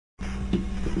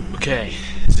Okay,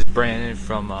 this is Brandon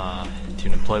from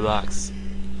TeamNinPlayBox,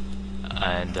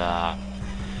 and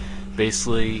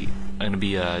basically I'm going to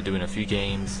be doing a few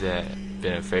games that have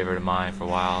been a favorite of mine for a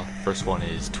while. First one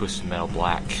is Twisted Metal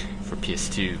Black for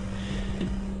PS2,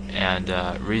 and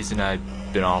reason I've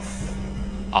been off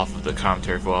of the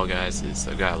commentary for a while, guys, is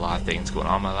I've got a lot of things going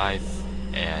on in my life,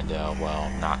 and well,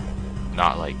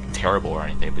 not like terrible or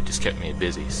anything, but just kept me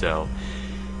busy. So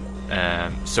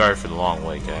sorry for the long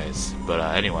wait, guys, but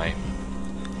anyway,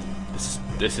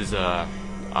 this is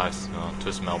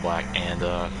Twisted Metal Black, and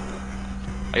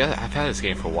I've had this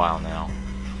game for a while now.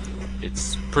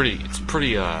 It's pretty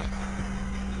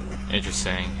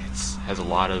interesting. It has a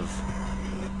lot of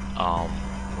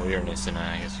weirdness in it,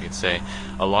 I guess you could say.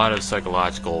 A lot of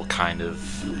psychological kind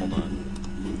of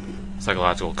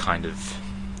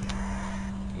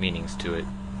meanings to it.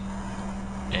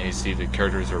 And you see the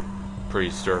characters are pretty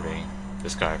disturbing.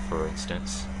 This guy, for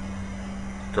instance,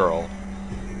 girl,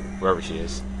 wherever she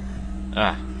is.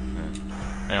 Anyway,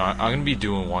 I'm gonna be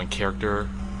doing one character,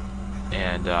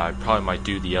 and I probably might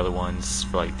do the other ones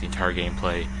for like the entire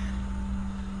gameplay.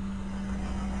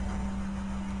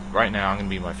 Right now, I'm gonna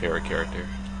be my favorite character,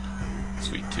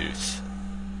 Sweet Tooth.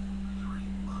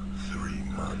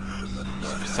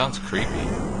 It sounds creepy.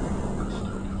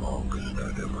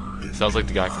 Sounds like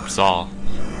the guy from Saw.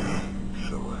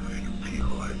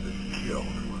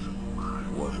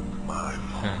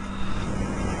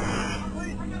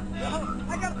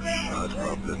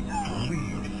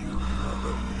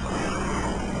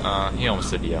 He almost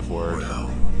said the F word.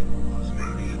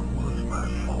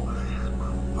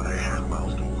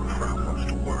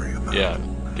 Yeah,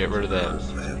 get rid of that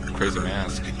crazy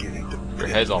mask. Your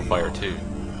head's on fire too.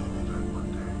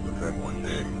 Oh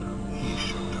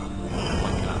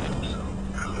my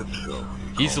god.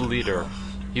 He's the leader.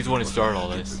 He's the one who started all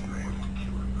this.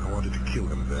 I wanted to kill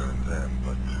him there and then,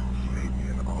 but he made me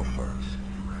an offer.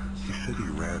 He said he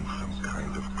ran some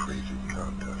kind of crazy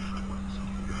contest.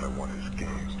 If I won his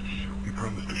game, he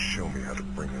promised to show me how to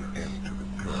bring an end to the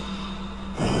pyramid.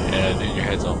 Yeah, dude, your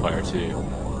head's on fire too.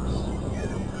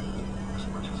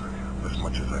 As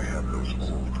much as I have those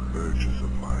old urges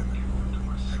of mine,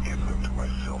 I kept them to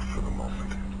myself for the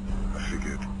moment. I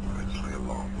figured I'd play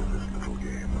along with this little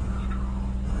game.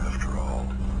 After all,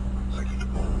 I could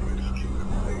always kill him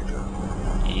later.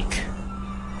 Eek.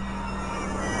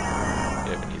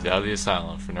 Yep, and he's out of the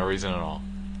asylum for no reason at all.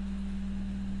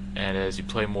 And as you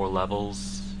play more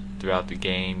levels throughout the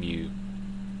game, you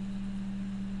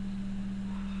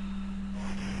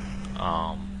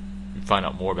find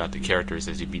out more about the characters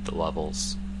as you beat the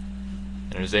levels.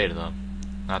 And there's 8 of them.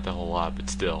 Not that whole lot, but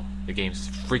still. The game's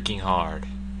freaking hard.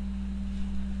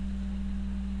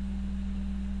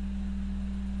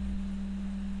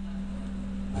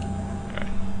 Alright.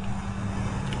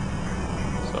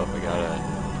 So if we gotta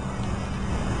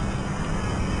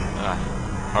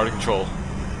hard to control.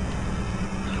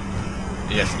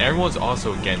 Yes, everyone's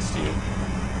also against you.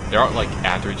 They aren't like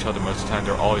after each other most of the time.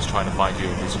 They're always trying to find you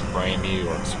and just frame you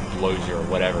or explode you or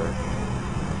whatever.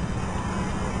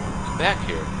 Come back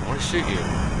here. I want to shoot you.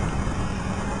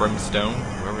 Brimstone,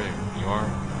 wherever you are.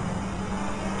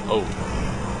 Oh.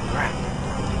 Crap.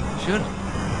 Shoot him.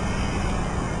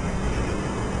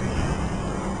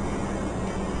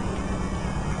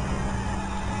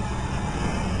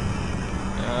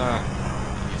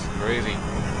 He's crazy.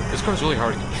 This car's really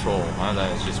hard to control. None of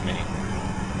that is just me.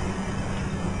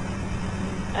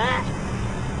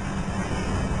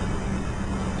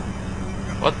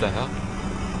 What the hell?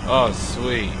 Oh,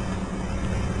 sweet.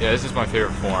 Yeah, this is my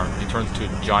favorite form. He turns into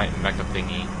a giant mecha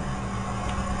thingy. I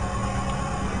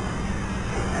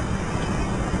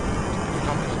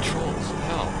forgot my controls. What the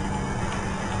hell?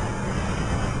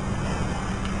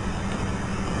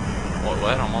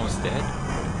 What? I'm almost dead?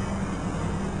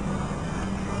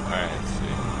 Alright, let's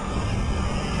see.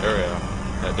 There we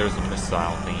go. There's a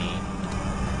missile thingy.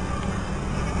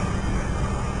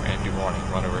 And do warning,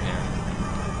 run over him.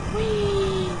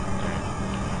 Whee! Right.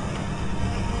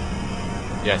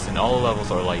 Yes, and all the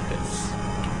levels are like this.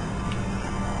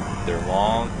 They're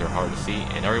long, they're hard to see,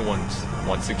 and everyone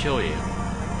wants to kill you.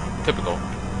 Typical.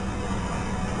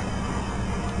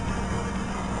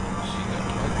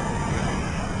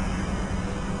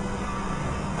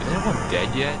 Is anyone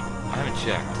dead yet? I haven't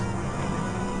checked.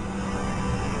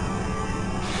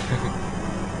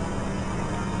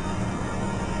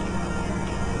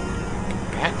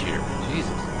 Get back here,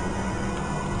 Jesus.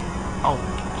 Oh,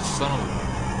 son of a...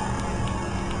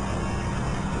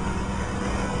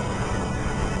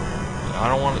 I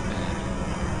don't want to...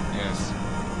 Yes.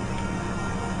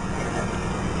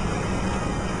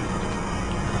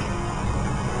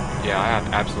 Yeah, I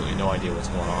have absolutely no idea what's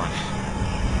going on.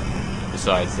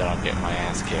 Besides that I'm getting my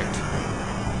ass kicked.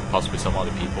 Possibly some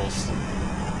other people's.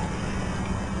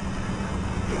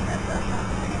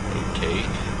 Okay.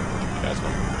 That's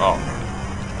going. Oh.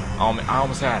 I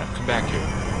almost had him. Come back here.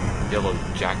 Yellow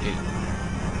jacket.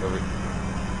 Whatever.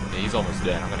 Yeah, he's almost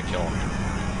dead. I'm gonna kill him.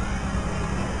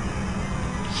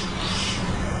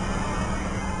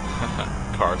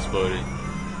 Car exploded.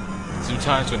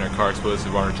 Sometimes when their car explodes, the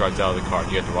runner drives out of the car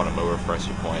and you have to run him over for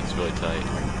extra points. It's really tight.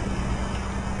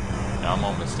 Now I'm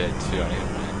almost dead too. I need to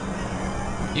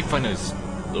find. You find those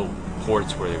little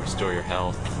ports where they restore your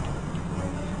health.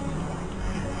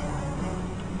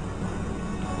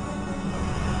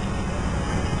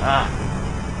 Ah!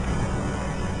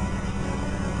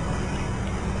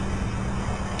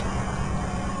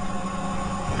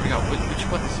 I forgot which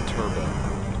one is the turbo?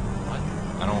 What?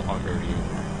 I don't remember you.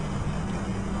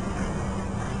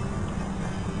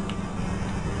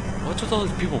 What's with all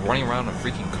these people running around in a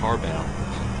freaking car battle?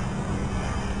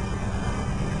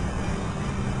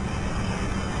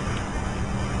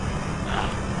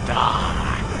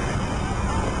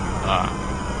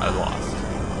 I lost.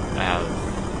 I have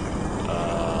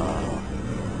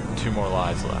 2 more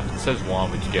lives left. It says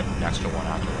 1, but you get an extra 1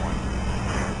 after 1.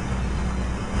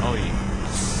 Oh, you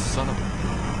son of a...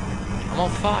 I'm on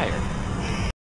fire.